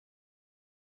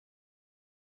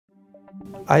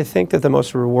I think that the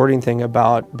most rewarding thing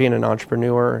about being an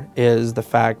entrepreneur is the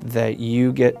fact that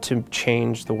you get to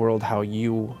change the world how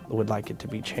you would like it to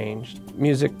be changed.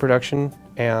 Music production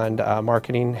and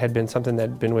marketing had been something that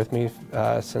had been with me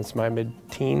since my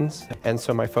mid-teens, and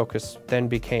so my focus then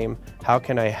became, how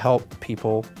can I help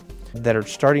people that are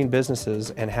starting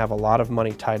businesses and have a lot of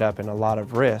money tied up and a lot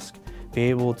of risk be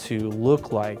able to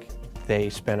look like they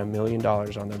spent $1 million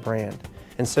on their brand.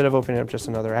 Instead of opening up just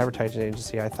another advertising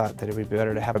agency, I thought that it would be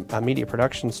better to have a media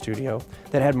production studio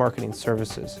that had marketing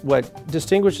services. What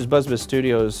distinguishes BuzzBiz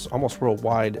Studios almost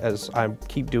worldwide, as I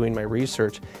keep doing my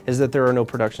research, is that there are no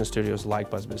production studios like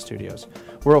BuzzBiz Studios.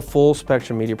 We're a full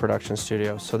spectrum media production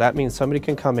studio, so that means somebody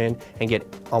can come in and get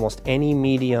almost any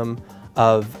medium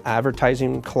of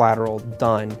advertising collateral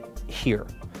done here.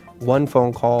 One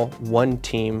phone call, one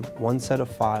team, one set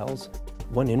of files,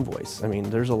 one invoice. I mean,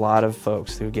 there's a lot of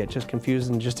folks who get just confused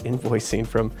in just invoicing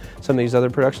from some of these other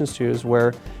production studios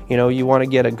where, you know, you want to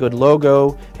get a good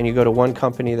logo and you go to one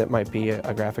company that might be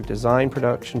a graphic design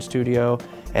production studio,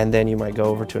 and then you might go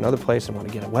over to another place and want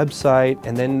to get a website,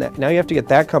 and then now you have to get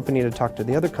that company to talk to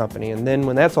the other company, and then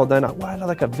when that's all done, I'd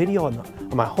like a video on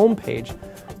my homepage.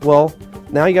 Well,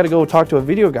 now you got to go talk to a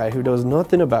video guy who knows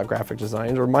nothing about graphic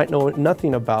designs or might know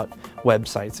nothing about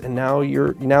websites, and now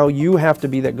you have to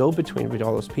be that go-between between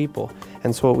all those people.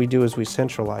 And so what we do is we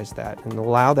centralize that and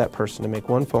allow that person to make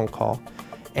one phone call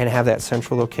and have that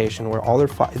central location where all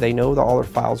they know that all their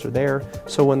files are there.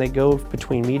 So when they go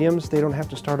between mediums, they don't have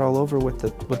to start all over with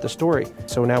the story.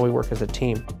 So now we work as a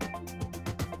team.